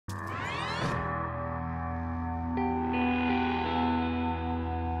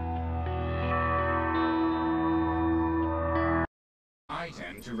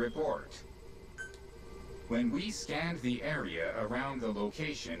item to report. When we scanned the area around the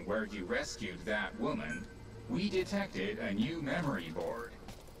location where you rescued that woman, we detected a new memory board.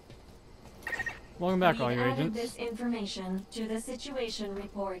 Welcome back, We've all you added agents. this information to the situation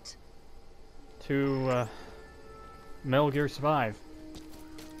report. To Metal Gear Survive.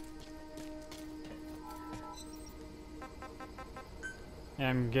 And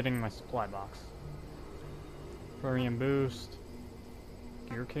I'm getting my supply box. Aquarium boost.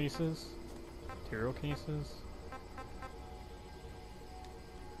 Gear cases. Material cases.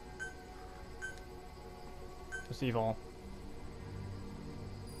 Receive all.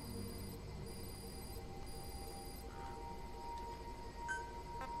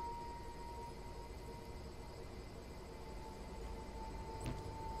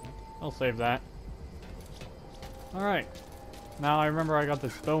 I'll save that. Alright. Now I remember I got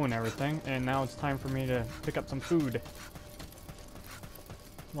this bow and everything, and now it's time for me to pick up some food.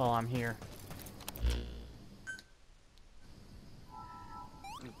 While I'm here.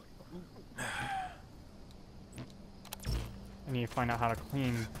 I need to find out how to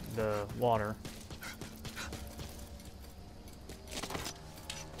clean the water.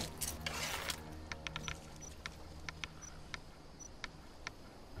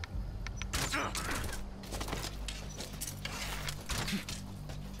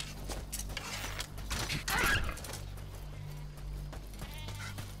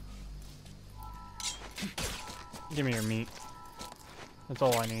 Give me your meat. That's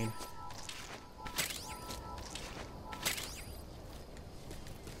all I need.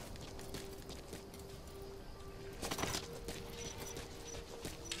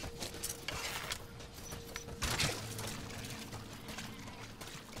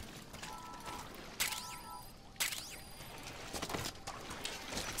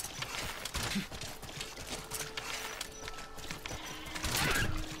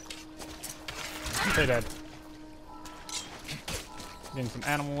 Okay, dead. Getting some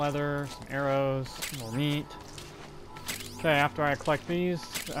animal leather, some arrows, more meat. Okay, after I collect these,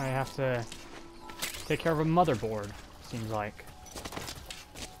 I have to take care of a motherboard, seems like.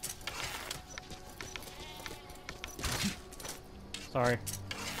 Sorry.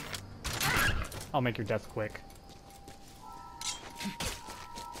 I'll make your death quick.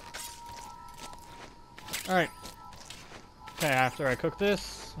 Alright. Okay, after I cook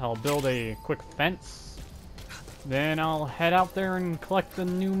this, I'll build a quick fence. Then I'll head out there and collect the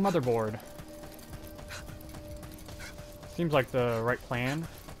new motherboard. Seems like the right plan.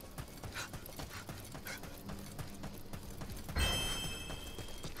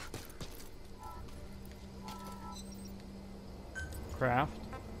 Craft.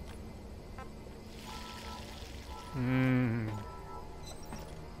 Mmm.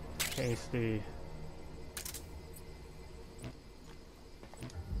 Tasty.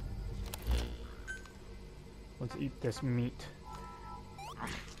 Let's eat this meat.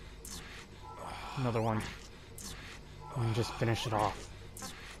 Another one. And just finish it off.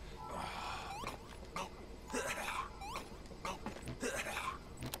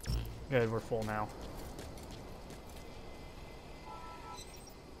 Good, we're full now.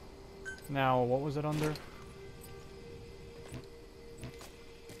 Now, what was it under?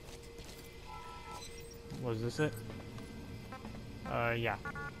 Was this it? Yeah.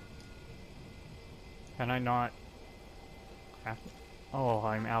 Can I not craft it? Oh,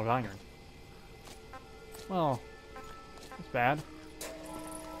 I'm out of iron. Well, that's bad.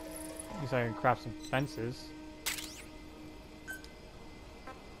 At least I can craft some fences.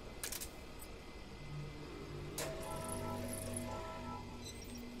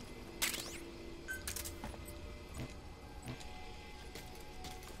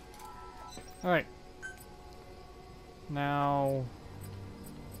 Alright. Now...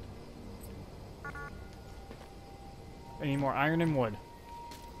 I need more iron and wood.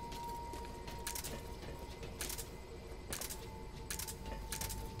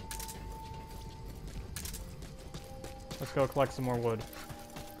 Let's go collect some more wood.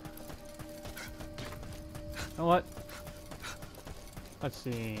 You know what? Let's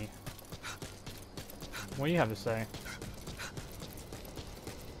see. What do you have to say?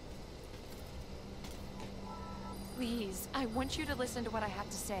 Please, I want you to listen to what I have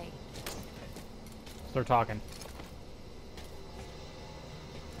to say. Start talking.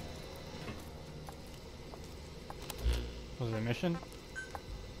 Was it a mission?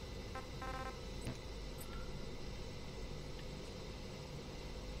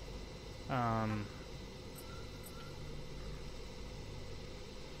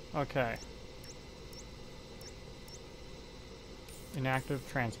 Okay. Inactive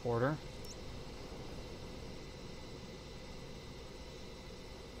transporter.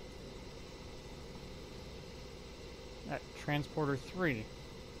 Transporter 3.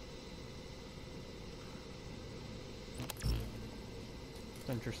 It's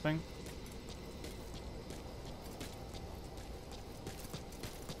interesting.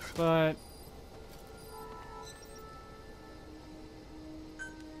 But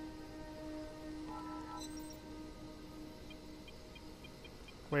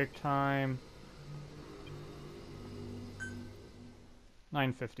wake time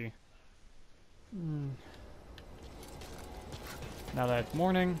 9:50. Now that it's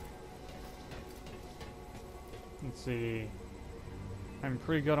morning, let's see. I'm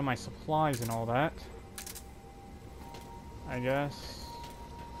pretty good on my supplies and all that, I guess.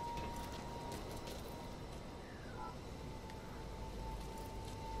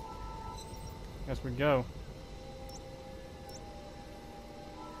 Guess we go.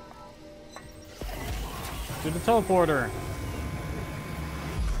 To the teleporter.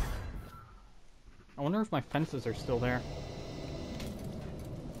 I wonder if my fences are still there.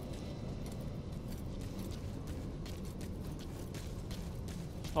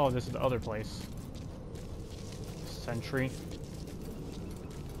 Oh, this is the other place. Sentry.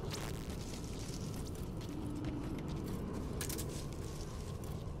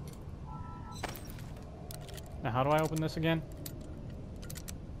 Now, how do I open this again?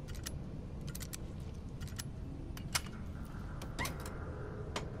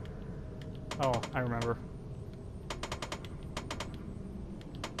 Oh, I remember.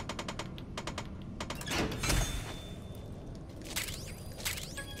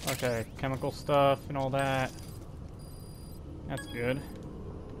 Okay, chemical stuff and all that. That's good.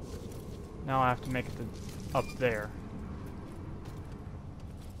 Now I have to make it to up there.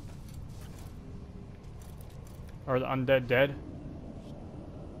 Are the undead dead?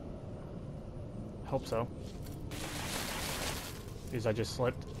 Hope so. Because I just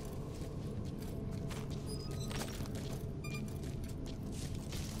slipped.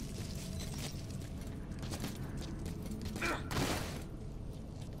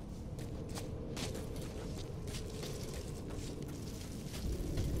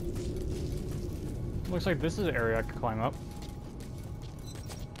 Looks like this is an area I could climb up.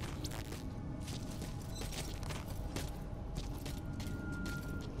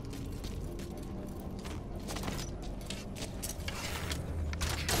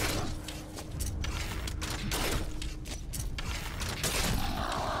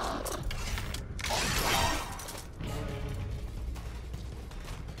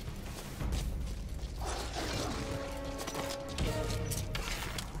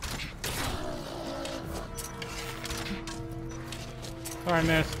 Sorry, I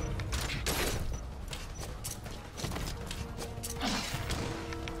missed.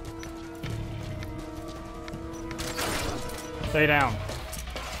 Stay down.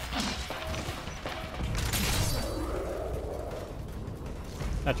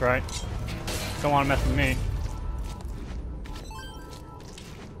 That's right. Don't want to mess with me.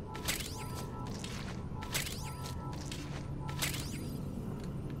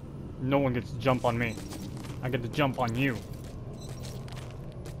 No one gets to jump on me. I get to jump on you.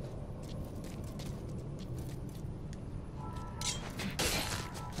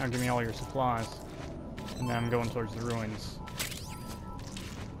 Now give me all your supplies. And then I'm going towards the ruins.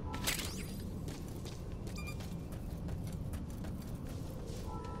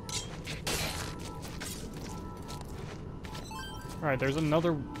 Alright, there's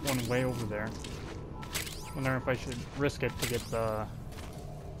another one way over there. Wondering if I should risk it to get the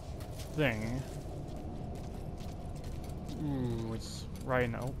thing. Ooh, it's right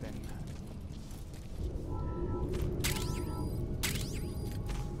in the open.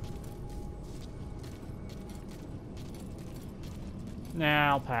 Nah,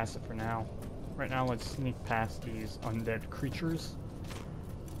 I'll pass it for now. Right now, let's sneak past these undead creatures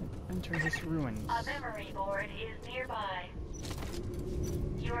and enter this ruins. A memory board is nearby.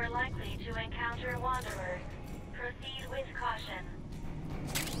 You are likely to encounter wanderers. Proceed with caution.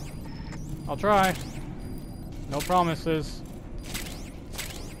 I'll try. No promises.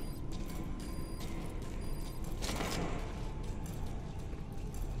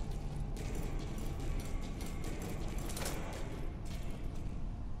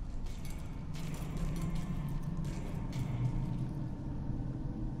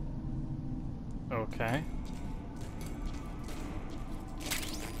 Okay.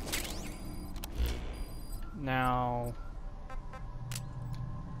 Now...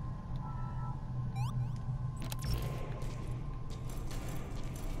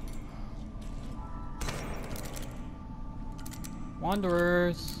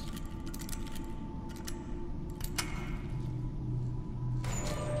 Wanderers!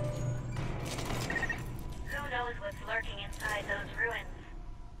 Who knows what's lurking inside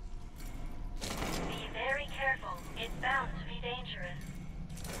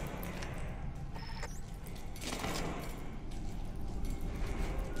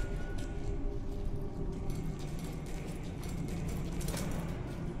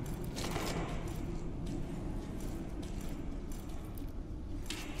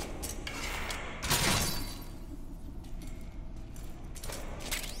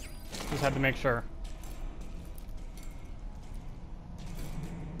just had to make sure.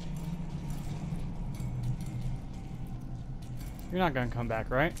 You're not gonna come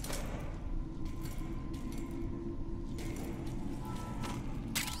back, right?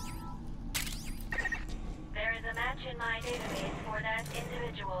 There is a match in my database for that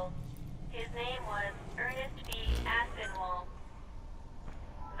individual. His name was Ernest B. Aspinwall.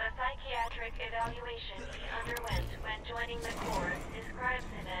 The psychiatric evaluation he underwent when joining the Corps describes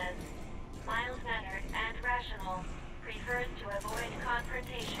him as mild-mannered and rational, prefers to avoid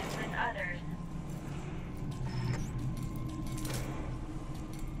confrontation with others.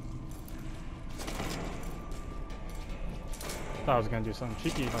 Thought I was gonna do something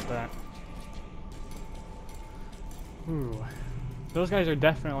cheeky like that. Ooh. Those guys are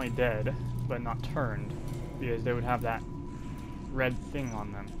definitely dead, but not turned, because they would have that red thing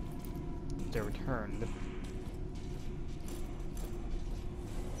on them if they were turned.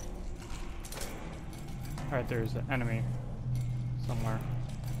 Alright, there's an enemy somewhere.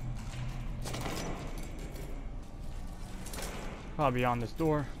 Probably on this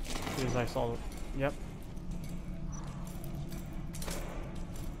door, because I saw. Yep.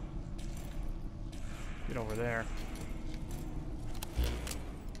 Get over there.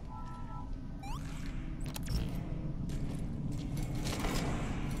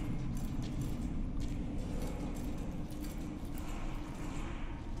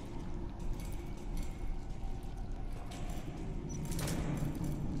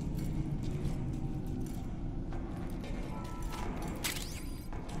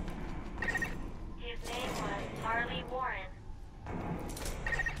 His name was Harley Warren.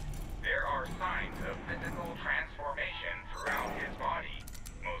 There are signs of physical transformation throughout his body.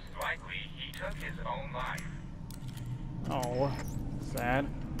 Most likely, he took his own life. Oh, sad.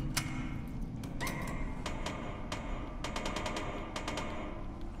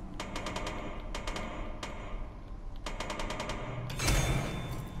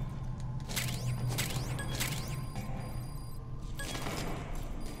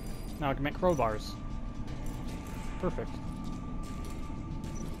 Now I can make crowbars. Perfect.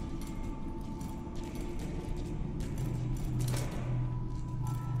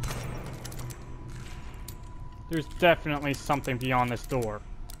 There's definitely something beyond this door.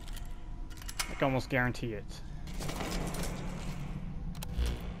 I can almost guarantee it.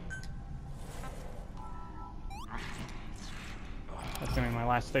 That's gonna be my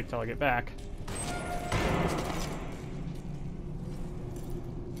last steak till I get back.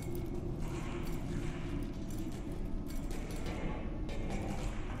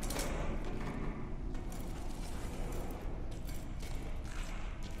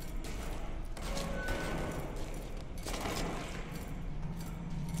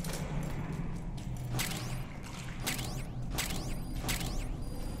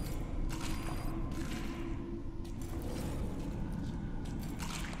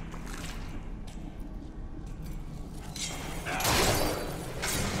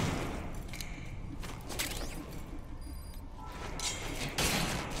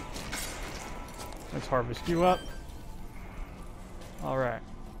 Let's harvest you up. Alright.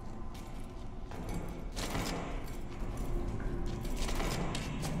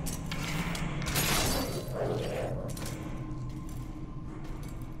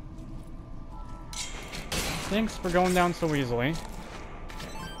 Thanks for going down so easily.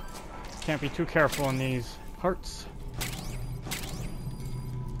 Can't be too careful in these parts.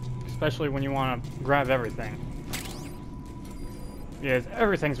 Especially when you want to grab everything. Because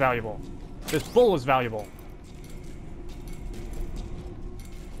everything's valuable. This bull is valuable.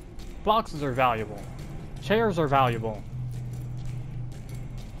 Boxes are valuable. Chairs are valuable.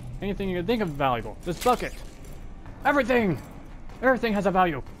 Anything you can think of is valuable. This bucket. Everything! Everything has a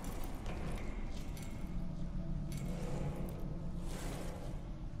value.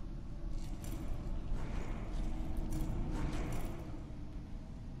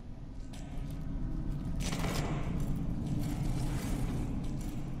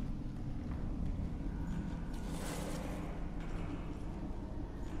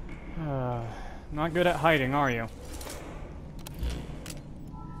 Not good at hiding, are you?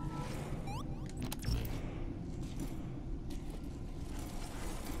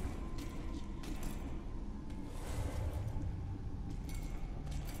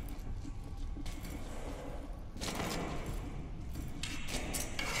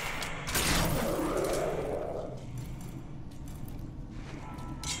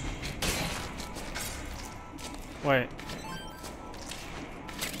 Wait.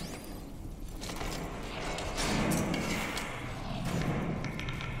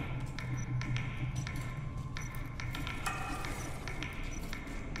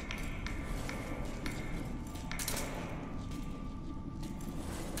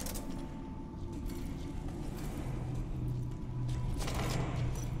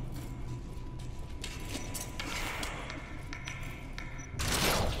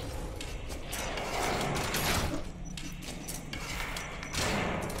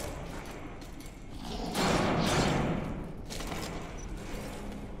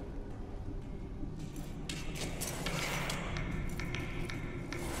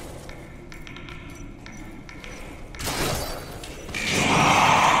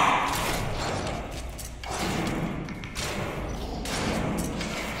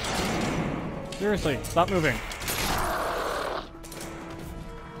 Seriously, stop moving.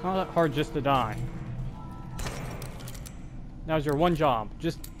 It's not that hard just to die. Now's your one job.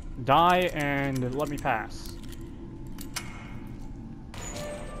 Just die and let me pass.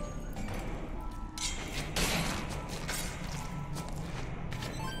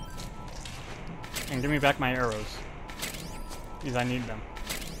 And give me back my arrows. Because I need them.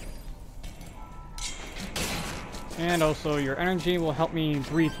 And also, your energy will help me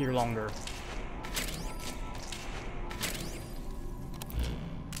breathe here longer.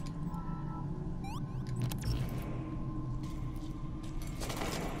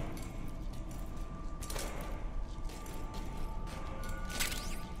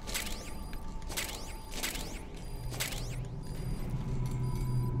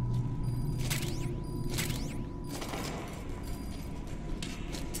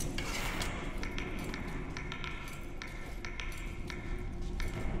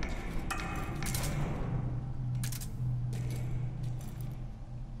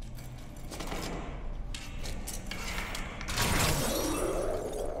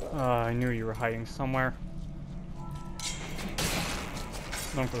 I knew you were hiding somewhere.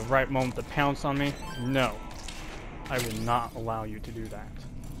 Looking for the right moment to pounce on me? No. I will not allow you to do that.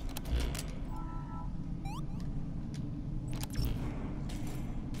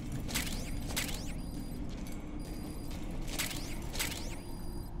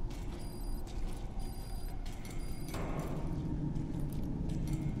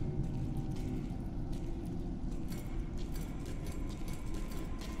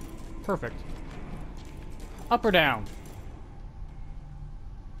 Perfect. Up or down?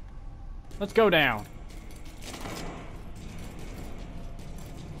 Let's go down.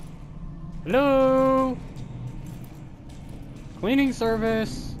 Hello? Cleaning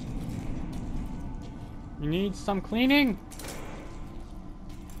service. You need some cleaning?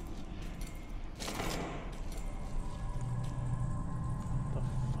 The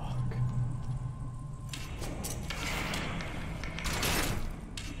fuck?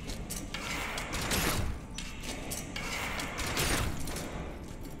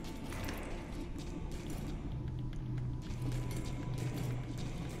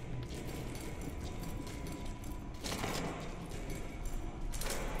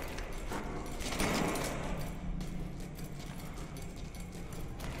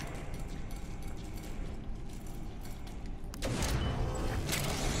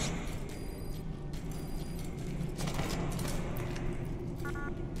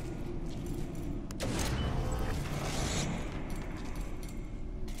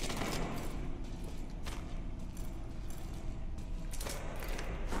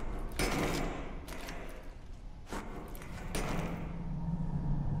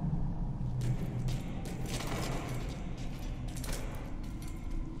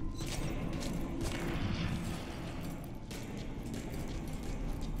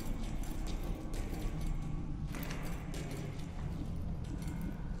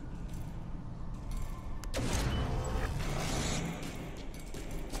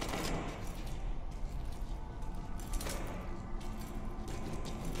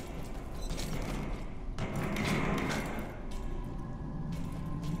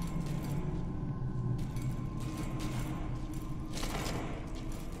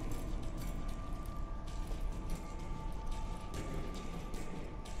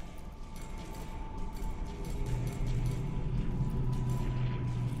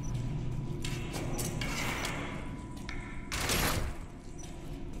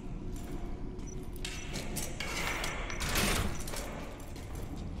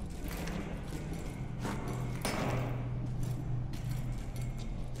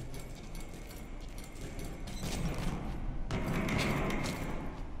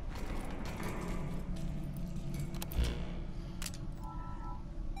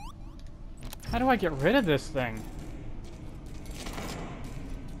 How do I get rid of this thing?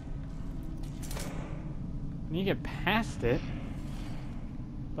 I need to get past it.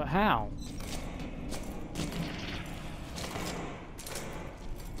 But how?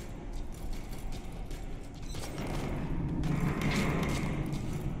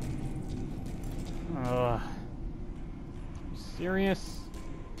 Serious?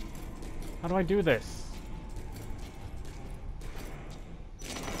 How do I do this?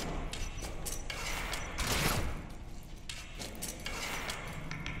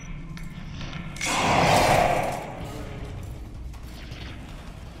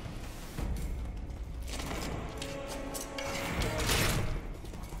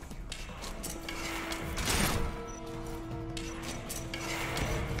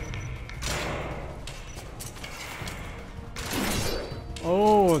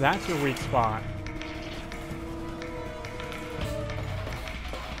 Oh, that's your weak spot.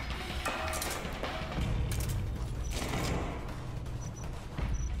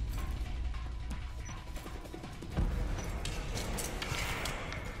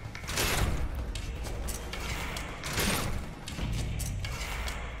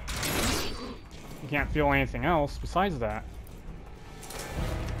 You can't feel anything else besides that.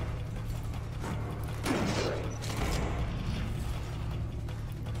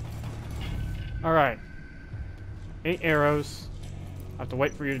 Alright. 8 arrows. I have to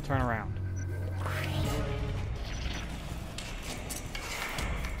wait for you to turn around.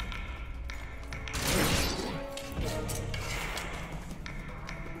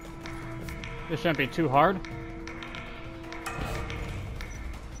 This shouldn't be too hard.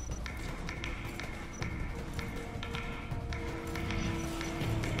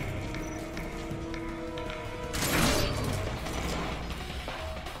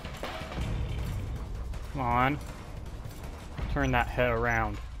 Come on. Turn that head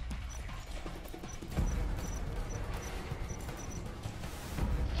around.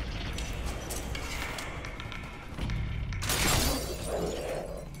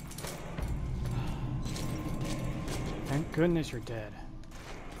 Thank goodness you're dead.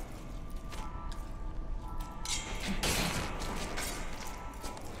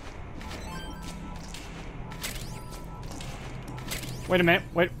 Wait a minute,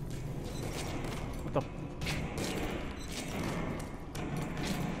 wait. What the?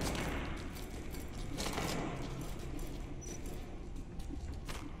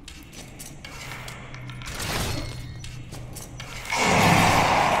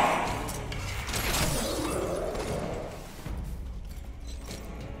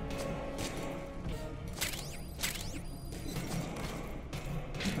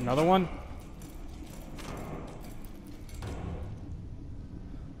 Another one?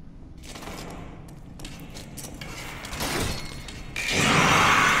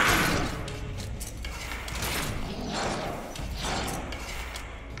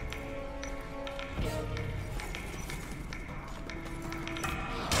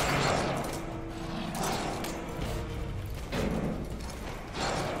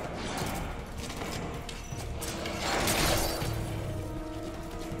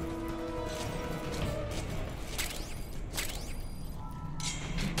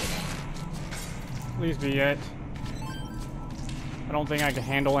 Please be it. I don't think I can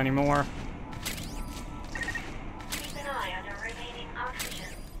handle anymore. Keep an eye on your remaining oxygen.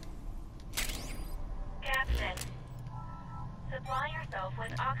 Captain, supply yourself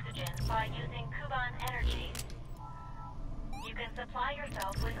with oxygen by using Kuban energy. You can supply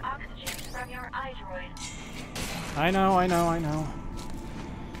yourself with oxygen from your iDroid. I know.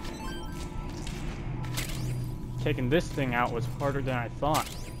 Taking this thing out was harder than I thought.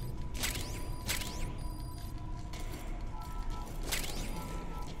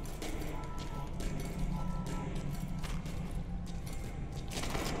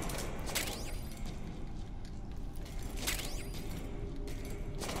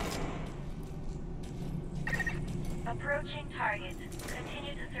 Approaching target.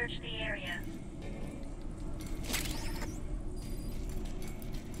 Continue to search the area.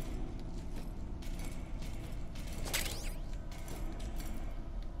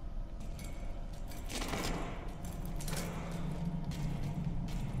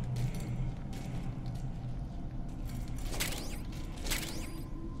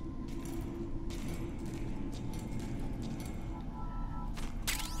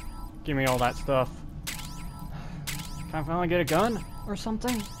 Give me all that stuff. Can I finally get a gun or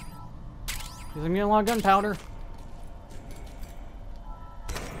something? Because I'm getting a lot of gunpowder.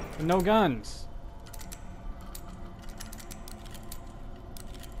 But no guns.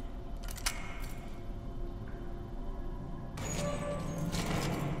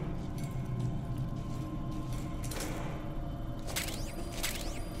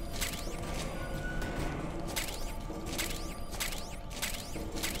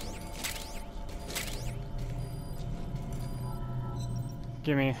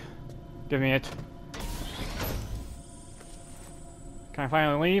 Give me it. Can I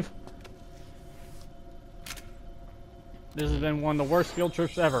finally leave? This has been one of the worst field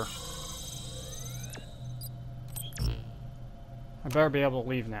trips ever. I better be able to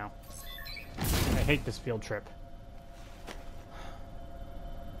leave now. I hate this field trip.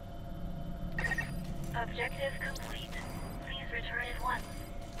 Objective complete. Please return at once.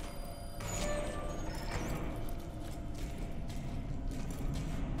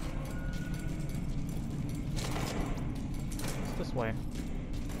 This way.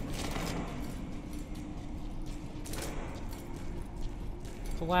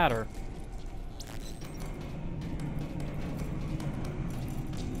 the ladder?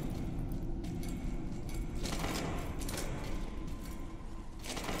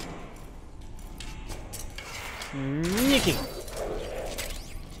 Sneaky!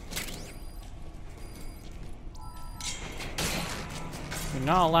 You're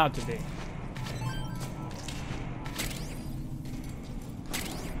not allowed to be.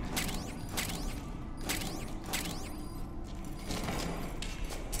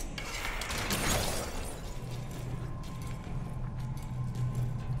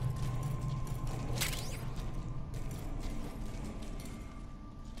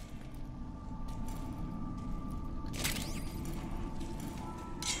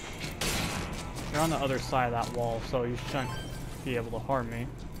 You're on the other side of that wall, so you shouldn't be able to harm me.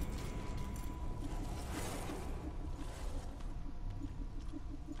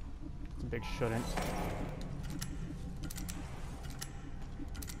 It's a big shouldn't.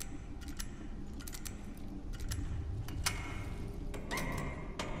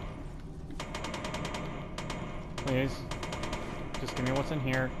 Please. Just give me what's in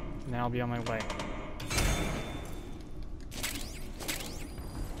here, and I'll be on my way.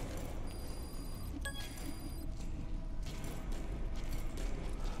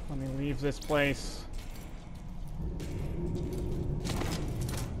 Let me leave this place.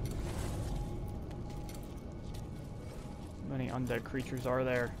 How many undead creatures are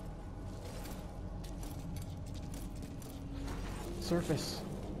there? Surface.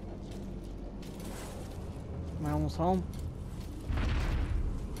 Am I almost home?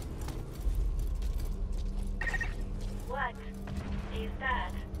 What is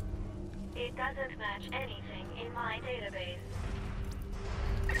that? It doesn't match anything in my database.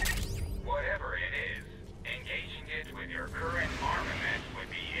 Whatever it is, engaging it with your current armament would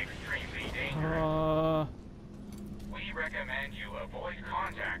be extremely dangerous. We recommend you avoid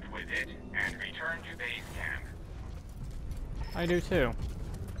contact with it and return to base camp. I do too.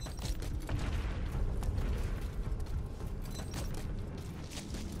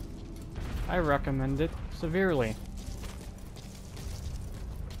 I recommend it severely.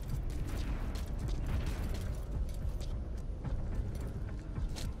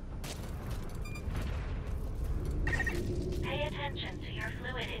 Pay attention to your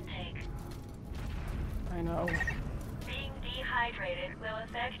fluid intake. I know. Being dehydrated will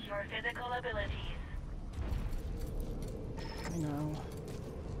affect your physical abilities. I know.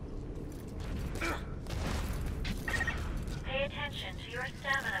 Pay attention to your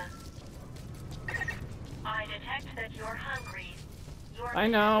stamina. I detect that you're hungry. Your I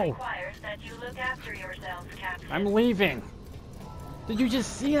know. mission requires that you look after yourself, Captain. I'm leaving. Did you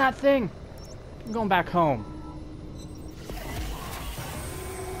just see that thing? I'm going back home.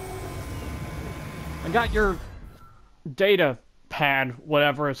 I got your data pad,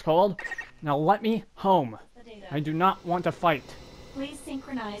 whatever it's called. Now let me home. I do not want to fight. Please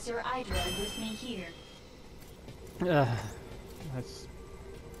synchronize your iDroid with me here. That's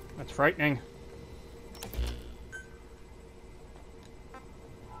frightening.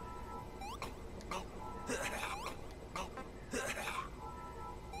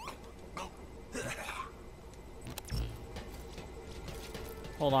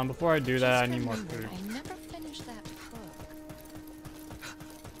 Hold on, before I do that, I need more food. I never finished that book.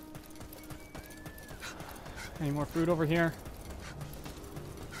 Any more food over here?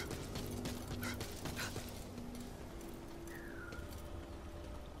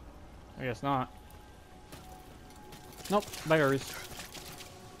 I guess not. Nope, berries.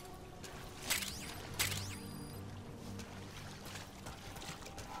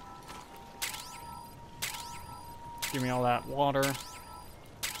 Give me all that water.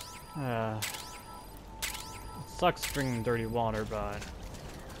 It sucks drinking dirty water, but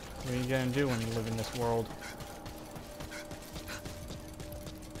what are you gonna do when you live in this world?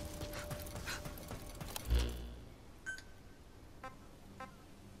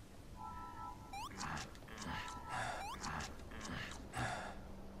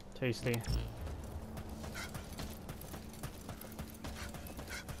 Tasty.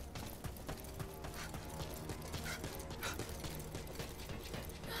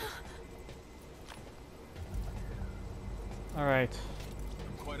 Alright.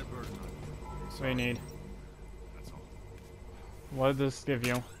 Quite a burden on you. What do you need? That's all. What did this give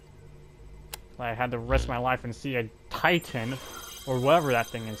you? I had to risk my life and see a Titan, or whatever that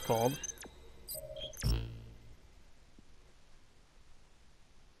thing is called.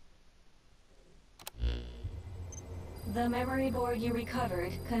 The memory board you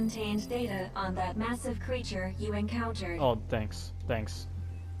recovered contained data on that massive creature you encountered. Oh, thanks. Thanks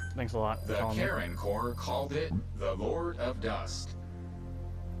a lot for The telling me. Karen Corps called it the Lord of Dust.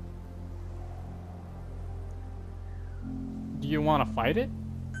 Do you want to fight it?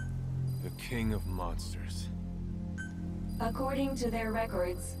 The king of monsters. According to their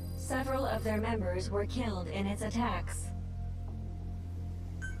records, several of their members were killed in its attacks.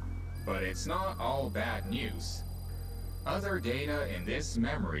 But it's not all bad news. Other data in this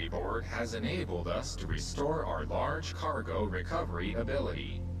memory board has enabled us to restore our large cargo recovery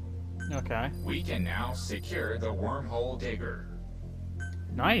ability. Okay. We can now secure the wormhole digger.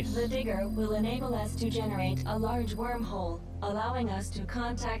 Nice. The digger will enable us to generate a large wormhole, allowing us to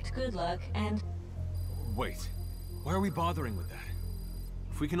contact Goodluck and... Wait, why are we bothering with that?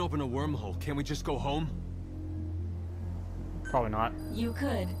 If we can open a wormhole, can't we just go home? Probably not. You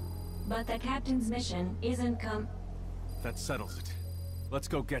could, but the captain's mission isn't That settles it. Let's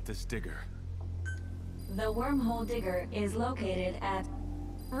go get this digger. The wormhole digger is located at...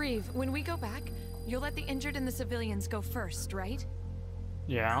 Reeve, when we go back, you'll let the injured and the civilians go first, right?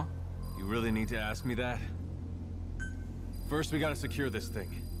 Yeah. You really need to ask me that? First, we gotta secure this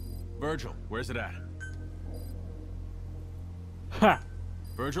thing. Virgil, where's it at? Ha!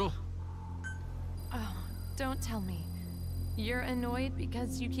 Virgil? Oh, don't tell me. You're annoyed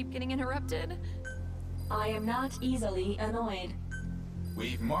because you keep getting interrupted? I am not easily annoyed.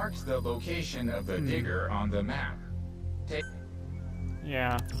 We've marked the location of the digger on the map.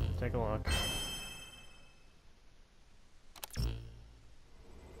 Yeah, take a look.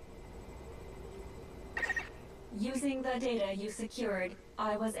 Using the data you secured,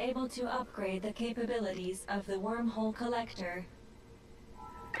 I was able to upgrade the capabilities of the wormhole collector.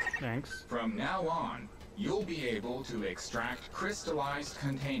 Thanks. From now on, you'll be able to extract crystallized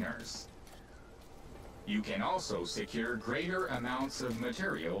containers. You can also secure greater amounts of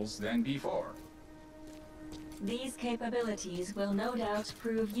materials than before. These capabilities will no doubt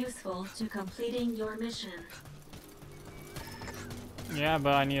prove useful to completing your mission. Yeah,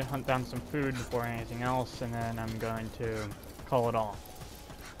 but I need to hunt down some food before anything else, and then I'm going to call it off.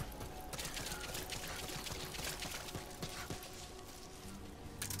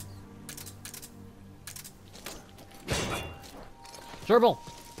 Gerbil!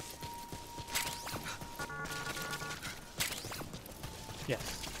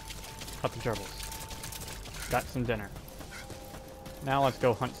 Yes. Cut the gerbils. Got some dinner. Now let's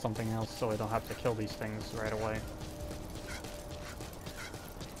go hunt something else so I don't have to kill these things right away.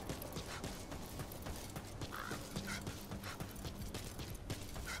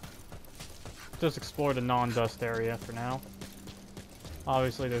 Just explore the non-dust area for now.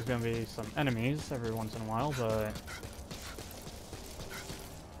 Obviously there's going to be some enemies every once in a while, but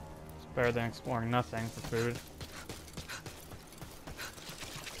it's better than exploring nothing for food.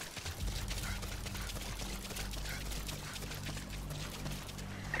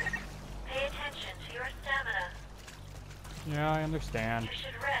 Pay attention to your stamina. Yeah, I understand. You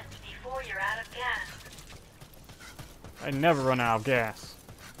should rest before you're out of gas. I never run out of gas.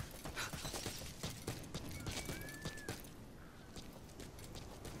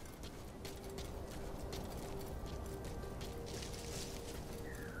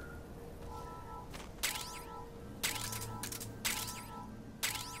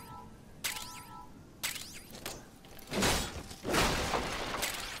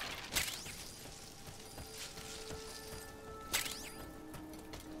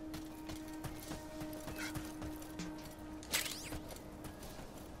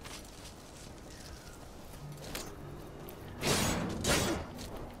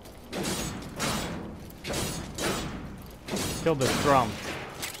 Kill this drum.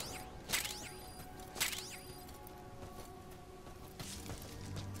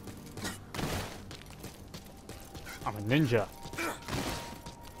 I'm a ninja.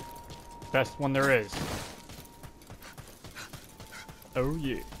 Best one there is. Oh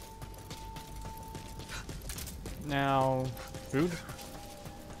yeah. Now, food?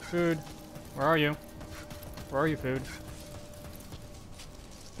 Food. Where are you? Where are you, food?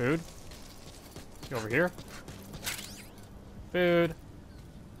 Food? You over here? Food.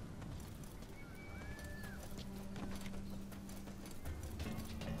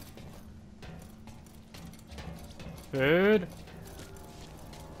 Food.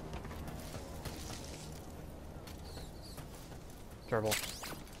 Gerbil.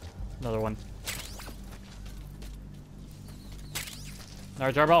 Another one.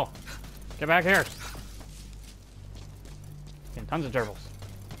 Another gerbil. Get back here. Getting tons of gerbils.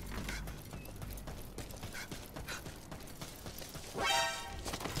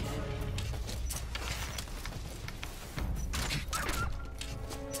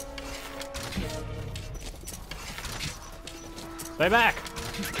 Stay back!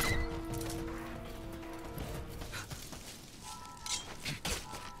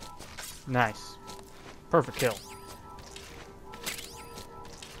 Nice. Perfect kill.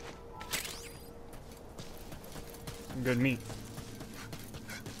 some good meat.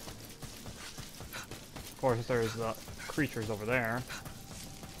 Of course, there's the creatures over there.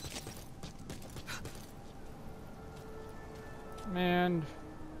 And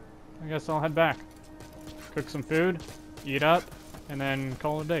I guess I'll head back. Cook some food, eat up, and then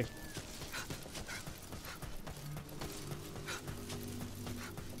call it a day.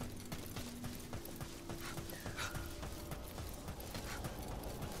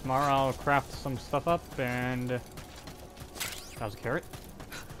 Tomorrow I'll craft some stuff up and... that was a carrot.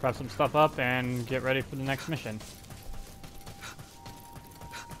 Craft some stuff up and get ready for the next mission.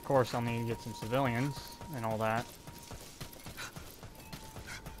 Of course, I'll need to get some civilians and all that.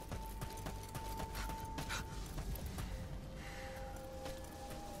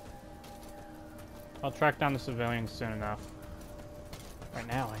 I'll track down the civilians soon enough. Right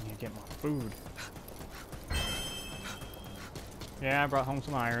now, I need to get more food. Yeah, I brought home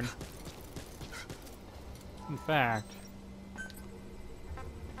some iron. In fact...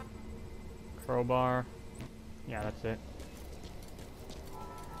 crowbar. Yeah, that's it.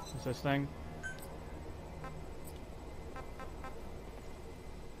 What's this thing?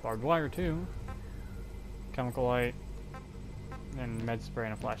 Barbed wire, too. Chemical light. And med spray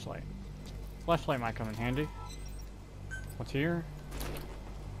and a flashlight. Flashlight might come in handy. What's here?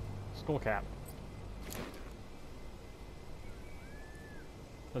 Skull cap.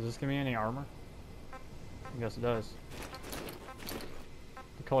 Does this give me any armor? I guess it does.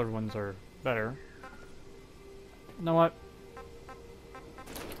 The colored ones are better. You know what?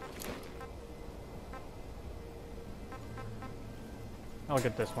 I'll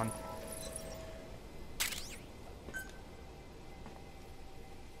get this one.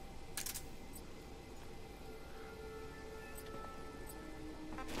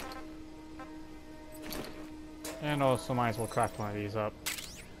 And also might as well craft one of these up.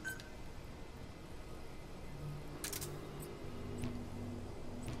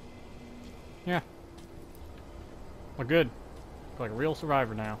 Yeah. We're good. Feel like a real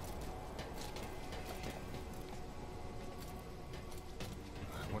survivor now.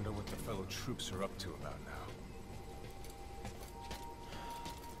 I wonder what the fellow troops are up to about now.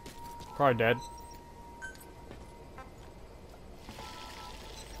 Probably dead.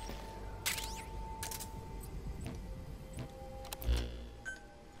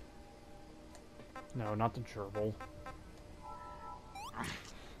 No, not the gerbil.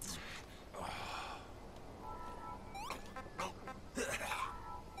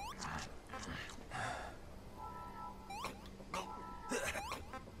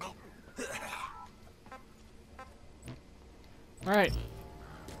 Alright.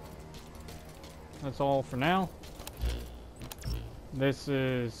 That's all for now. This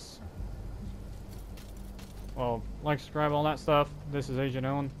is... well, like, subscribe, all that stuff. This is Agent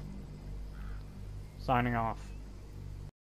Owen. Signing off.